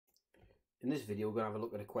In this video we're going to have a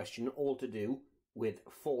look at a question all to do with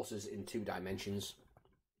forces in 2 dimensions.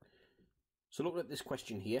 So looking at this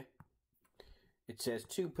question here, it says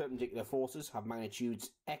 2 perpendicular forces have magnitudes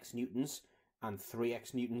x newtons and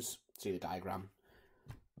 3x newtons. See the diagram.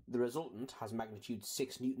 The resultant has magnitude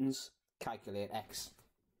 6 newtons. Calculate x.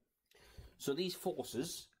 So these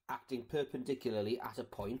forces acting perpendicularly at a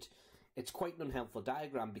point, it's quite an unhelpful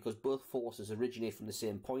diagram because both forces originate from the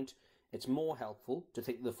same point. It's more helpful to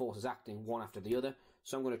think of the forces acting one after the other.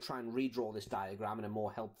 So I'm going to try and redraw this diagram in a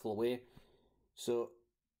more helpful way. So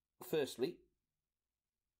firstly,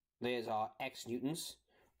 there's our x newtons.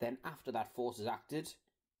 Then after that force is acted,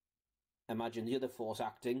 imagine the other force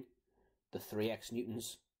acting, the 3x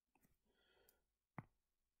newtons.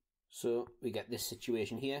 So we get this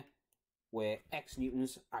situation here where x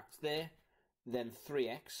newtons acts there, then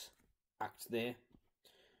 3x acts there.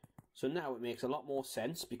 So now it makes a lot more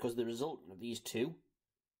sense because the resultant of these two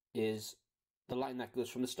is the line that goes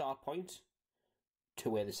from the start point to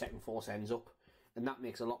where the second force ends up. And that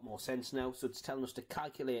makes a lot more sense now. So it's telling us to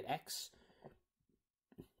calculate x.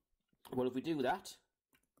 Well, if we do that,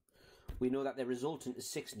 we know that the resultant is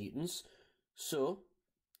 6 newtons. So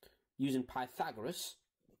using Pythagoras,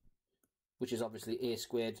 which is obviously a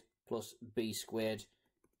squared plus b squared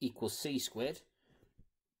equals c squared,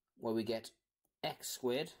 where we get x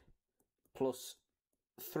squared plus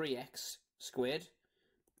 3x squared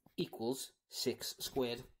equals 6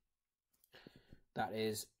 squared. That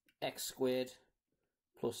is x squared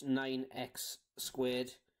plus 9x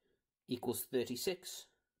squared equals 36.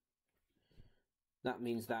 That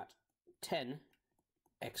means that 10x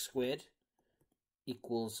squared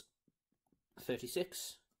equals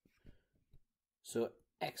 36. So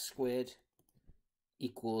x squared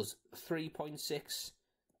equals 3.6,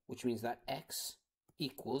 which means that x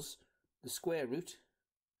equals the square root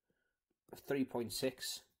of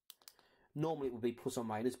 3.6. Normally it would be plus or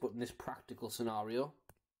minus, but in this practical scenario,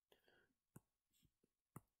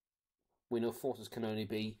 we know forces can only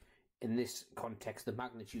be, in this context, the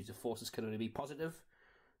magnitudes of forces can only be positive.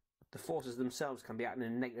 The forces themselves can be acting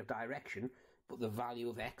in a negative direction, but the value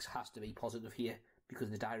of x has to be positive here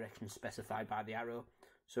because the direction is specified by the arrow.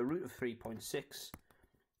 So root of 3.6,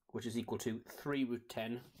 which is equal to 3 root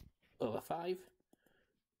 10 over 5.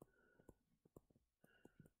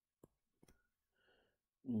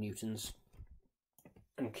 Newtons.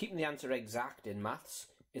 And keeping the answer exact in maths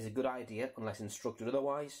is a good idea unless instructed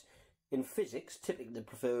otherwise. In physics, typically they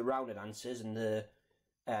prefer rounded answers, and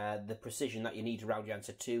the precision that you need to round your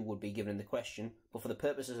answer to would be given in the question. But for the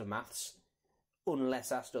purposes of maths,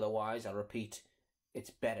 unless asked otherwise, I repeat, it's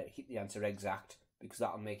better to keep the answer exact because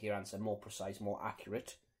that'll make your answer more precise, more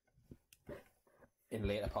accurate in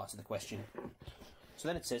later parts of the question. So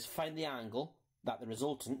then it says, find the angle that the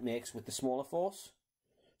resultant makes with the smaller force.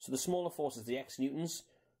 So the smaller force is the x newtons,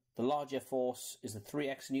 the larger force is the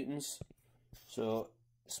 3x newtons. So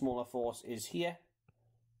smaller force is here,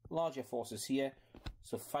 larger force is here.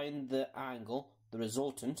 So find the angle the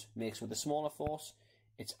resultant makes with the smaller force.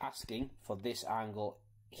 It's asking for this angle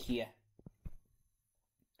here.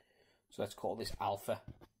 So let's call this alpha.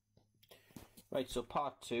 Right, so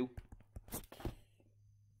part 2.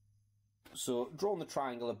 So drawing the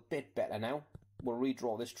triangle a bit better now. We'll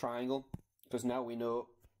redraw this triangle because now we know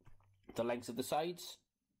the lengths of the sides.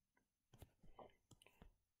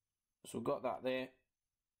 So we've got that there.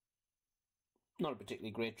 Not a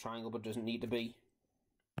particularly great triangle, but doesn't need to be.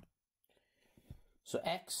 So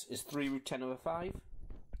x is 3 root 10 over 5.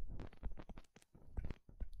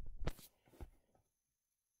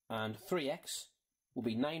 And 3x will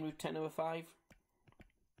be 9 root 10 over 5.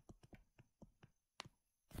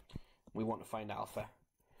 We want to find alpha.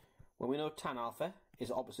 Well, we know tan alpha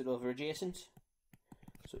is opposite over adjacent.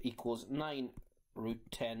 So equals 9 root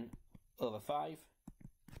 10 over 5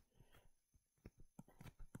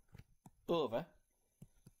 over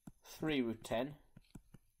 3 root 10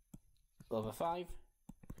 over 5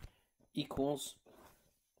 equals,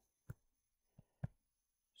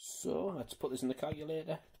 so let's put this in the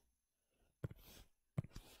calculator.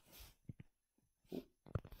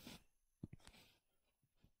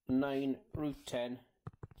 Nine root 10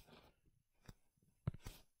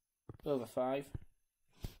 over 5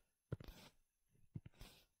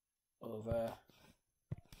 over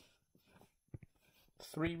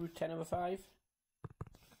 3 root 10 over 5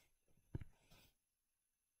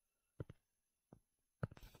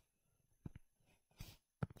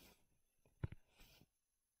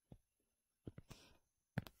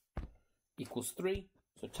 equals 3.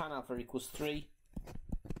 So tan alpha equals 3,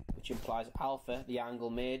 which implies alpha, the angle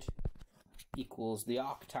made, equals the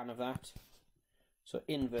arctan of that. So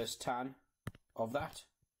inverse tan of that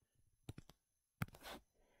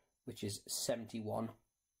which is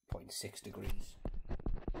 71.6 degrees.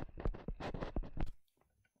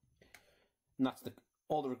 And that's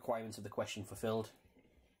all the requirements of the question fulfilled.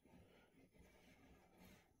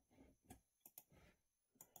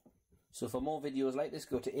 So for more videos like this,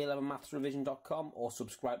 go to a11mathsrevision.com or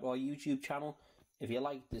subscribe to our YouTube channel. If you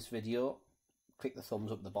liked this video, click the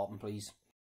thumbs up at the bottom, please.